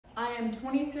am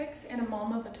 26 and a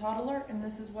mom of a toddler, and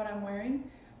this is what I'm wearing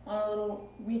on a little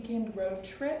weekend road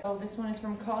trip. Oh, this one is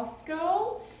from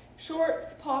Costco.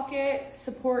 Shorts, pocket,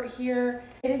 support here.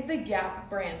 It is the Gap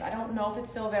brand. I don't know if it's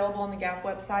still available on the Gap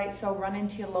website, so run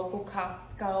into your local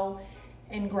Costco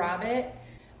and grab it.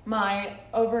 My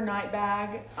overnight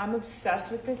bag, I'm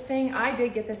obsessed with this thing. I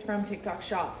did get this from TikTok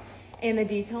Shop, and the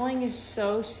detailing is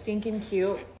so stinking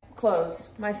cute.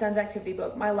 Clothes, my son's activity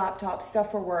book, my laptop,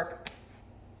 stuff for work,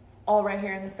 all right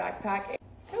here in this backpack.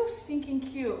 So stinking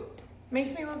cute.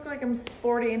 Makes me look like I'm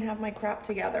sporty and have my crap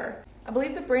together. I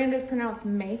believe the brand is pronounced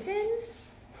Matein.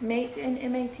 Matein,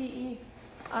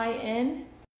 M-A-T-E-I-N.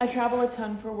 I travel a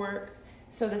ton for work,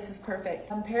 so this is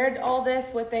perfect. I paired all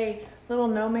this with a little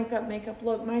no makeup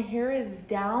look. My hair is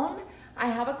down. I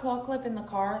have a claw clip in the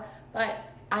car, but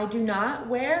I do not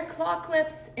wear claw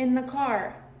clips in the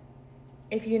car.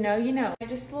 If you know, you know.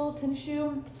 Just a little tennis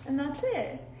shoe, and that's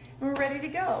it. And we're ready to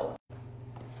go.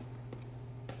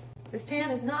 This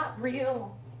tan is not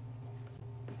real.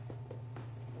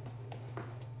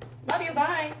 Love you,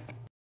 bye.